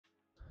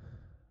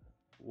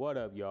What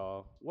up,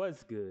 y'all?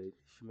 What's good?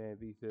 It's your man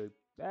B-Fig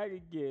back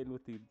again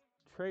with the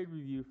trade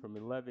review from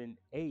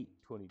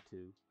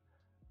 11/8/22.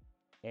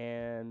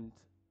 And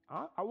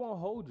I won't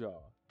hold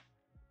y'all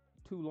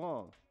too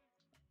long.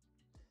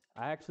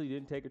 I actually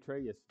didn't take a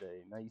trade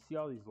yesterday. Now, you see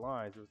all these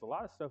lines. There was a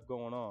lot of stuff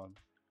going on,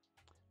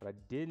 but I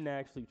didn't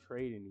actually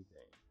trade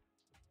anything.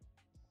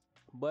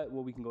 But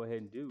what we can go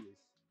ahead and do is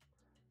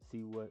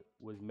see what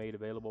was made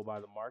available by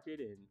the market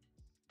and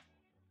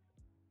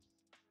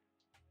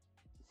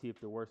see if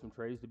there were some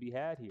trades to be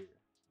had here.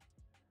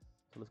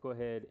 So let's go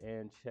ahead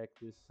and check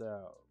this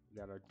out. We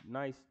got our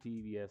nice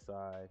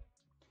DVSI.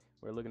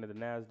 We're looking at the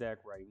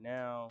NASDAQ right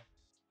now.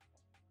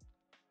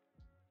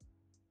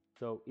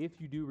 So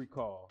if you do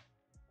recall,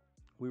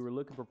 we were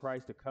looking for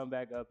price to come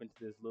back up into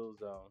this little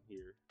zone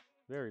here.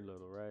 Very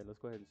little, right? Let's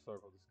go ahead and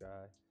circle this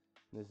guy.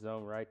 This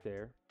zone right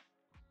there.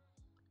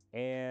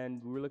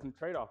 And we were looking to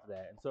trade off of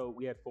that. And so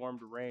we had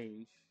formed a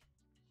range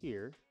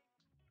here,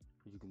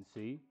 as you can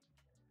see.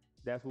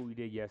 That's what we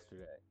did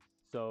yesterday.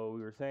 So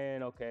we were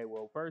saying, okay,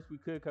 well, first we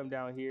could come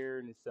down here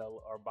and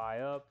sell or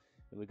buy up,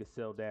 and we could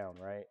sell down,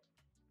 right?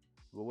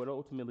 But what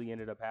ultimately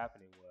ended up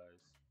happening was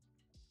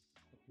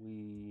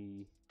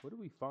what did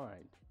we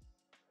find?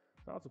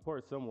 Found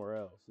support somewhere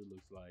else, it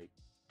looks like.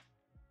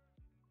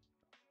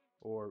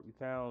 Or we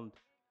found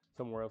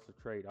somewhere else to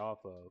trade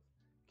off of.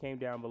 Came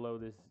down below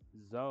this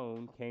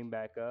zone, came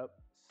back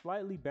up,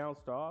 slightly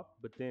bounced off,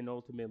 but then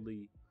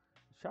ultimately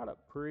shot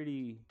up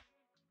pretty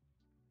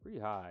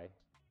high.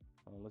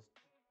 Let's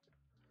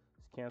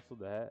cancel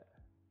that.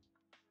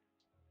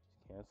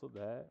 Let's cancel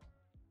that.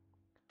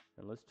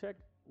 And let's check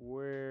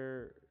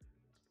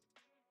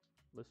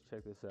let's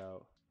check this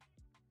out.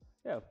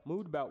 Yeah,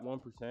 moved about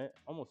 1%,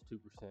 almost 2%.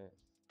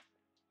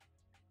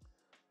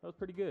 That was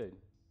pretty good.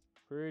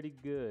 Pretty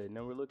good.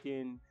 Now we're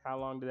looking, how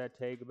long did that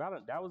take?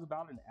 That was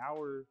about an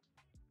hour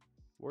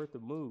worth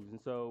of moves.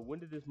 And so when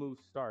did this move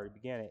start? It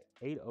began at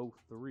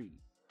 8:03.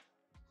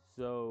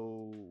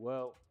 So,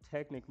 well,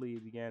 technically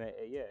it began at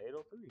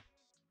 8:03.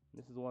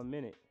 This is 1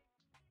 minute.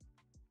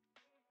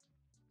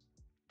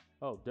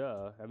 Oh,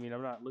 duh. I mean,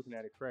 I'm not looking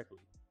at it correctly.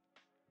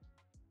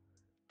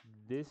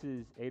 This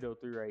is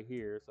 8:03 right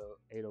here, so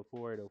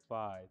 8:04,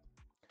 8:05.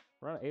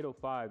 Around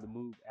 8:05, the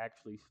move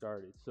actually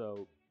started.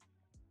 So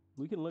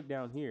we can look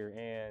down here,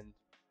 and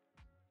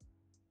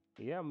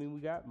yeah, I mean, we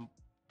got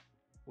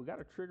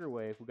a trigger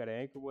wave, we got an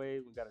anchor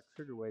wave, we got a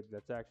trigger wave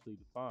that's actually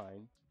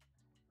defined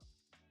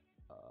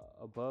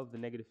above the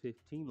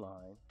 -15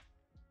 line.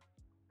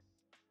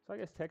 So I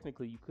guess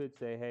technically you could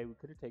say, hey, we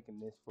could have taken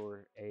this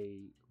for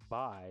a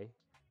buy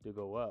to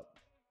go up,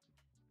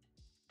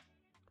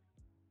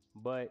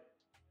 but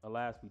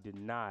alas, we did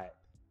not.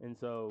 And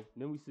so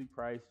then we see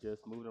price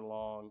just moving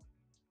along,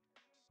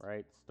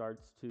 right?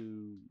 Starts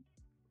to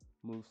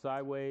move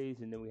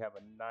sideways, and then we have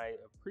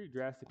a pretty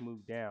drastic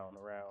move down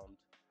around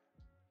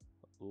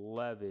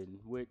 11,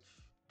 which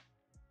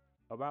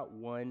about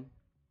 1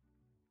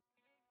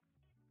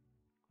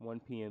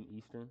 p.m.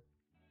 Eastern.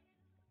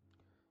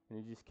 And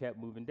it just kept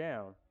moving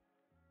down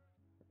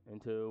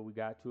until we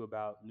got to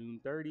about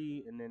noon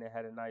 30, and then it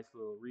had a nice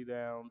little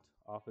rebound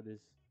off of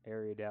this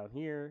area down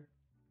here,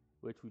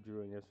 which we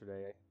drew in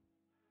yesterday.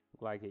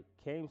 Looked like it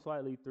came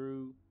slightly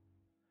through,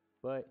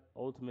 but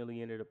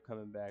ultimately ended up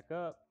coming back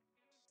up.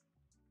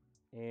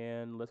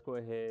 And let's go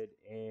ahead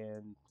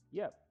and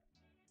yep.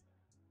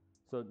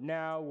 So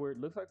now it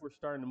looks like we're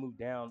starting to move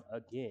down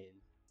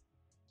again.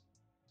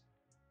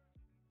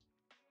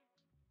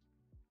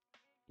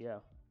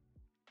 Yeah.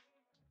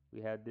 We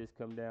had this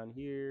come down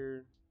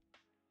here.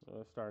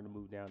 Starting to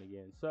move down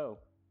again. So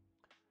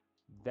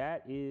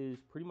that is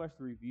pretty much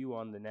the review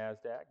on the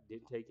NASDAQ.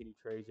 Didn't take any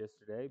trades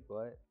yesterday,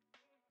 but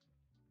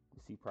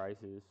you see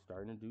prices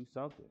starting to do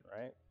something,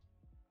 right?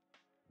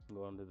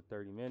 Go on to the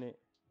 30-minute.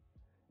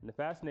 And the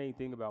fascinating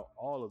thing about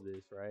all of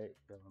this, right?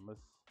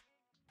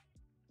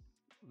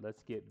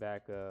 Let's get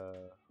back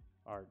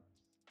our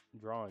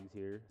drawings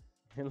here.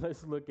 And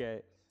let's look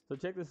at, so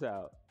check this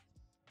out.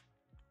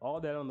 All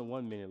that on the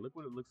 1 minute. Look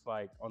what it looks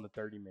like on the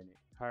 30-minute,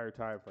 higher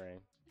time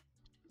frame.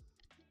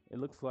 It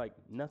looks like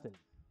nothing,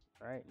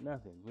 right?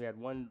 Nothing. We had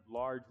one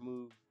large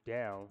move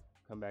down,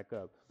 come back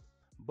up,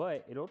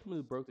 but it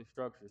ultimately broke the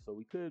structure. So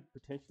we could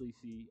potentially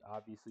see,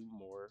 obviously,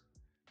 more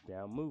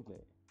down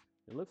movement.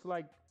 It looks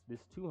like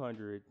this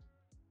 200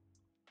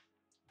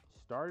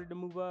 started to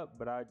move up,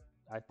 but I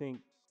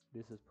think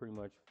this is pretty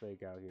much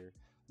fake out here.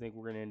 I think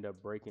we're going to end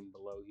up breaking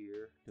below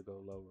here to go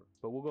lower.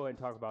 But we'll go ahead and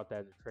talk about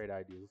that in the trade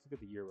ideas. Let's look at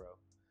the euro,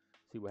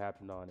 see what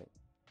happened on it.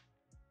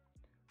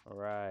 All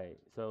right,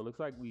 so it looks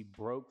like we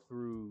broke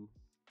through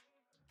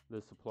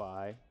the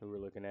supply that we're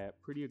looking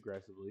at pretty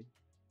aggressively.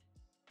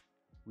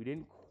 We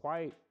didn't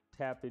quite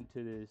tap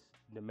into this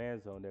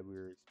demand zone that we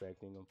were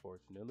expecting,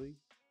 unfortunately.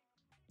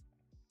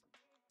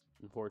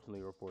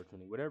 Unfortunately or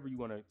fortunately, whatever you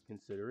want to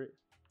consider it.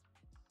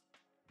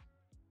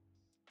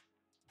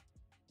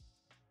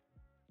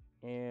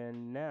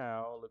 And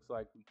now it looks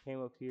like we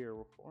came up here,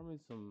 we're forming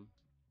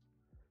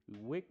we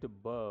wicked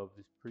above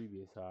this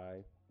previous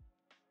high.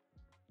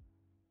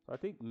 So I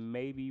think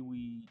maybe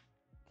we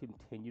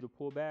continue to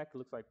pull back. It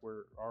looks like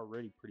we're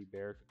already pretty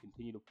bearish.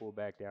 Continue to pull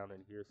back down in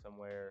here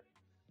somewhere.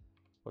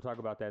 We'll talk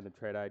about that in the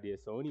trade idea.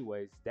 So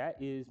anyways, that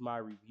is my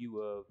review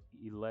of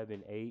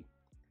 11.8.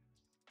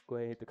 Go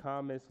ahead and hit the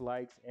comments,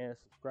 likes, and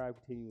subscribe.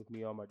 Continue with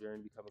me on my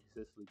journey to becoming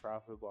consistently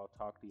profitable. I'll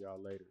talk to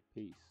y'all later.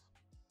 Peace.